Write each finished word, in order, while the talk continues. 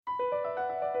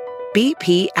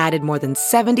BP added more than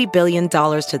 $70 billion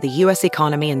to the U.S.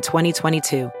 economy in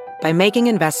 2022 by making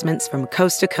investments from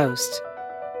coast to coast.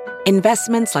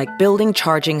 Investments like building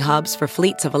charging hubs for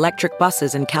fleets of electric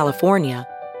buses in California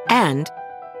and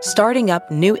starting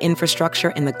up new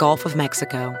infrastructure in the Gulf of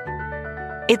Mexico.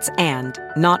 It's and,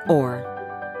 not or.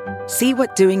 See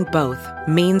what doing both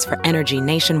means for energy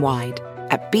nationwide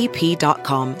at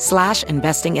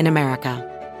bp.com/investing in America.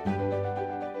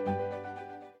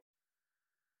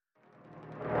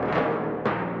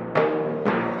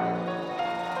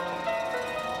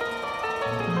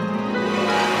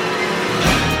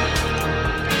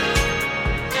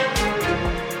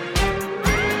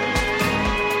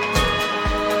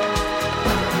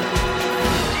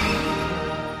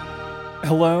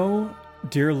 Hello,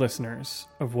 dear listeners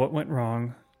of What Went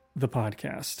Wrong, the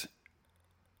podcast.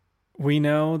 We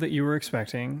know that you were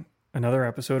expecting another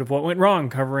episode of What Went Wrong,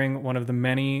 covering one of the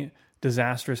many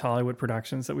disastrous Hollywood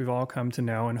productions that we've all come to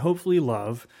know and hopefully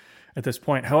love at this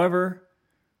point. However,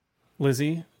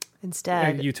 Lizzie,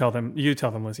 instead, you tell them,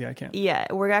 Lizzie, I can't. Yeah,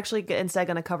 we're actually instead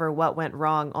going to cover what went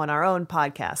wrong on our own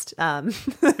podcast.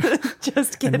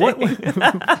 Just kidding.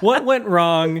 And what went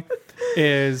wrong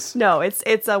is... No,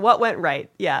 it's what went right.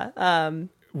 Yeah.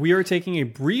 We are taking a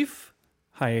brief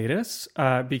hiatus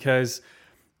because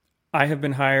I have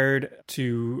been hired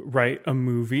to write a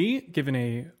movie, given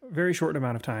a very short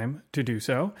amount of time to do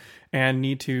so, and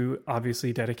need to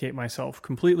obviously dedicate myself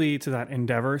completely to that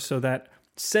endeavor so that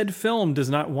said film does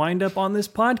not wind up on this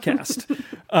podcast.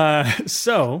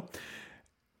 So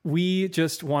we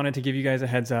just wanted to give you guys a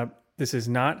heads up. This is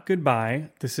not goodbye.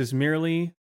 This is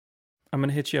merely, I'm going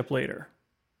to hit you up later.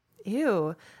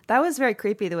 Ew, that was very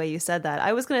creepy the way you said that.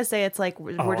 I was going to say it's like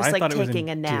we're just like taking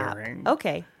a nap.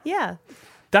 Okay, yeah.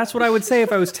 That's what I would say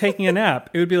if I was taking a nap.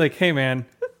 It would be like, hey man,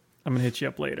 I'm going to hit you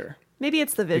up later. Maybe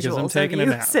it's the visuals of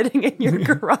you sitting in your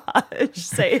garage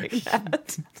saying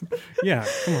that. Yeah,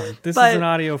 come on. This is an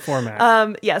audio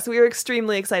format. Yes, we were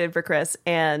extremely excited for Chris,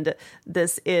 and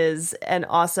this is an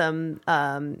awesome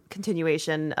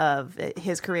continuation of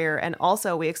his career. And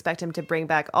also, we expect him to bring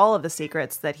back all of the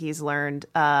secrets that he's learned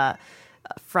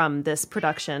from this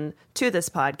production to this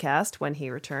podcast when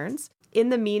he returns. In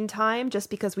the meantime,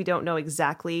 just because we don't know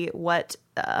exactly when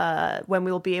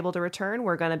we will be able to return,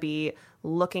 we're going to be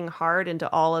looking hard into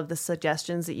all of the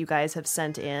suggestions that you guys have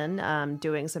sent in,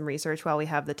 doing some research while we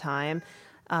have the time.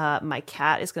 My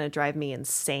cat is going to drive me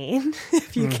insane.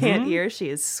 If you can't hear, she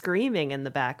is screaming in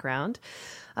the background.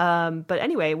 But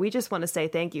anyway, we just want to say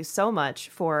thank you so much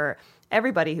for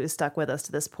everybody who's stuck with us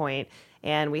to this point.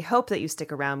 And we hope that you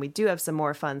stick around. We do have some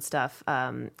more fun stuff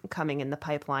coming in the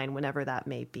pipeline whenever that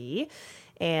may be.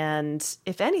 And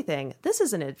if anything, this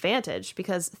is an advantage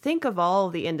because think of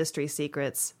all the industry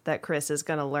secrets that Chris is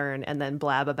going to learn and then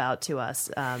blab about to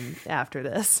us after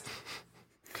this.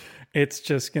 It's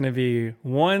just going to be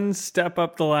one step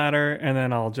up the ladder and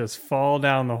then I'll just fall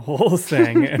down the whole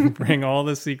thing and bring all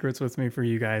the secrets with me for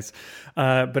you guys.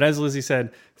 But as Lizzie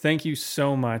said, thank you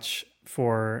so much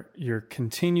for your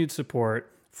continued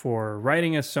support, for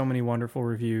writing us so many wonderful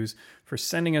reviews, for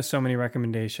sending us so many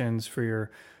recommendations, for your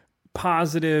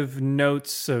positive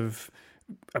notes of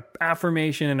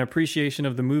affirmation and appreciation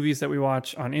of the movies that we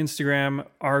watch on Instagram.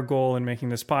 Our goal in making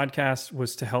this podcast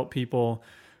was to help people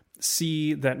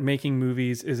see that making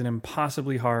movies is an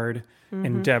impossibly hard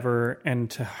endeavor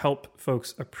and to help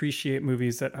folks appreciate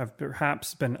movies that have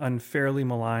perhaps been unfairly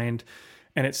maligned.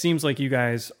 And it seems like you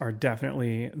guys are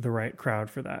definitely the right crowd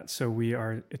for that. So we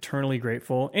are eternally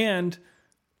grateful. And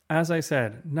as I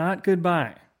said, not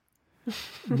goodbye.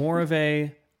 More of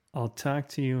a, I'll talk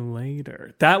to you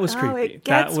later. That was creepy. It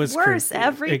gets worse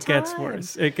every time. It gets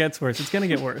worse. It gets worse. It's going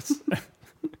to get worse.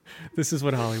 This is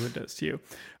what Hollywood does to you.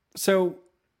 So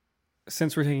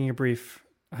since we're taking a brief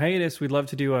hiatus, we'd love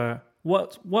to do a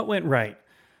what went right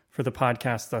for the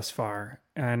podcast thus far.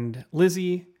 And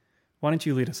Lizzie, why don't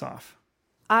you lead us off?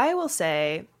 I will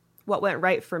say what went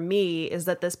right for me is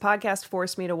that this podcast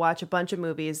forced me to watch a bunch of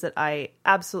movies that I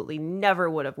absolutely never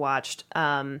would have watched.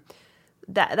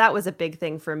 That was a big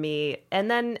thing for me.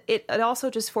 And then it also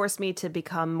just forced me to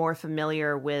become more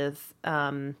familiar with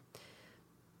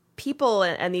people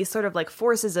and these sort of like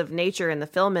forces of nature in the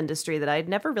film industry that I'd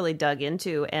never really dug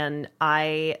into. And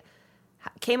I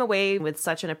came away with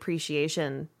such an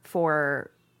appreciation for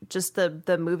just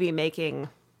the movie making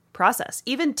process,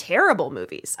 even terrible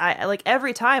movies. I like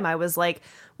every time I was like,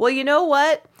 well, you know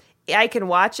what? I can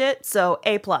watch it. So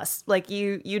A+, like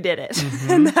you did it.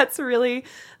 And that's really,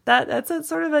 that's a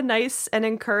sort of a nice and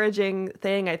encouraging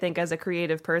thing, I think, as a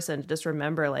creative person to just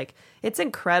remember, like, it's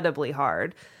incredibly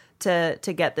hard to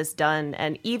get this done.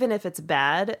 And even if it's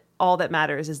bad, all that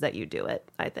matters is that you do it,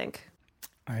 I think.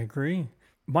 I agree.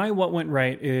 My what went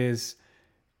right is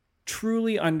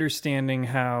truly understanding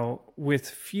how, with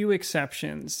few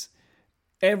exceptions,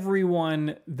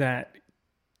 everyone that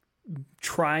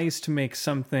tries to make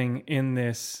something in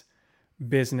this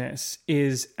business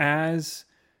is as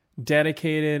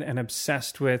dedicated and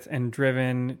obsessed with and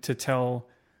driven to tell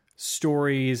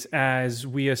stories as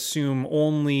we assume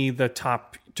only the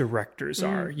top directors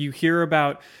are. You hear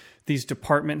about these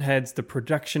department heads, the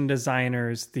production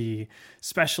designers, the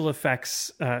special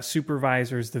effects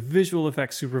supervisors, the visual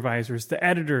effects supervisors, the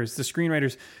editors, the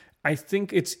screenwriters. I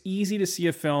think it's easy to see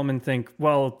a film and think,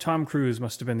 well, Tom Cruise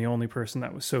must have been the only person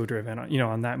that was so driven,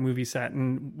 on that movie set.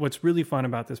 And what's really fun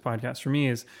about this podcast for me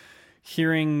is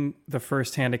hearing the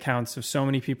firsthand accounts of so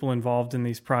many people involved in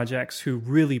these projects who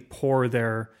really pour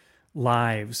their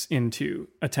lives into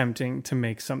attempting to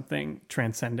make something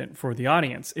transcendent for the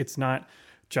audience. It's not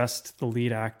just the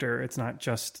lead actor. It's not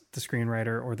just the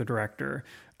screenwriter or the director,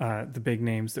 the big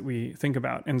names that we think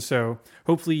about. And so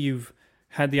hopefully you've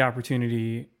had the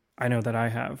opportunity, I know that I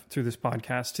have, through this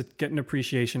podcast, to get an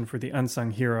appreciation for the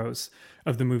unsung heroes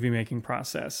of the movie making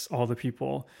process, all the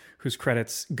people whose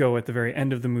credits go at the very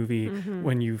end of the movie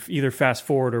when you've either fast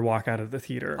forward or walk out of the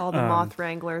theater. All the moth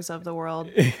wranglers of the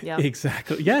world. Yeah.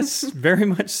 Exactly. Yes, very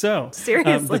much so.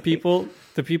 Seriously.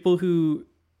 The people who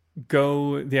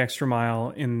go the extra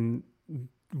mile in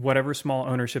whatever small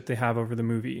ownership they have over the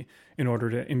movie in order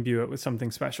to imbue it with something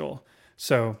special.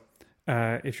 So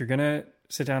if you're going to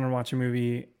sit down and watch a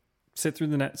movie, sit through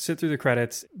the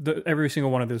credits. Every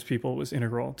single one of those people was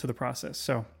integral to the process.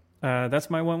 So that's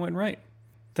my one went right.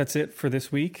 That's it for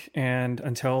this week. And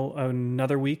until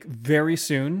another week, very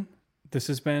soon, this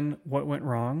has been What Went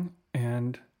Wrong,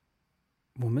 and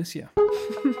we'll miss you.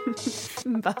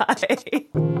 Bye.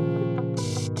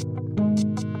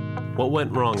 What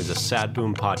Went Wrong is a Sad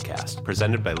Boom podcast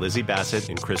presented by Lizzie Bassett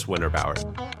and Chris Winterbauer.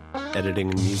 Editing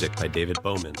and music by David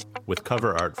Bowman, with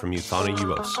cover art from Euthana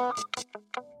Uos.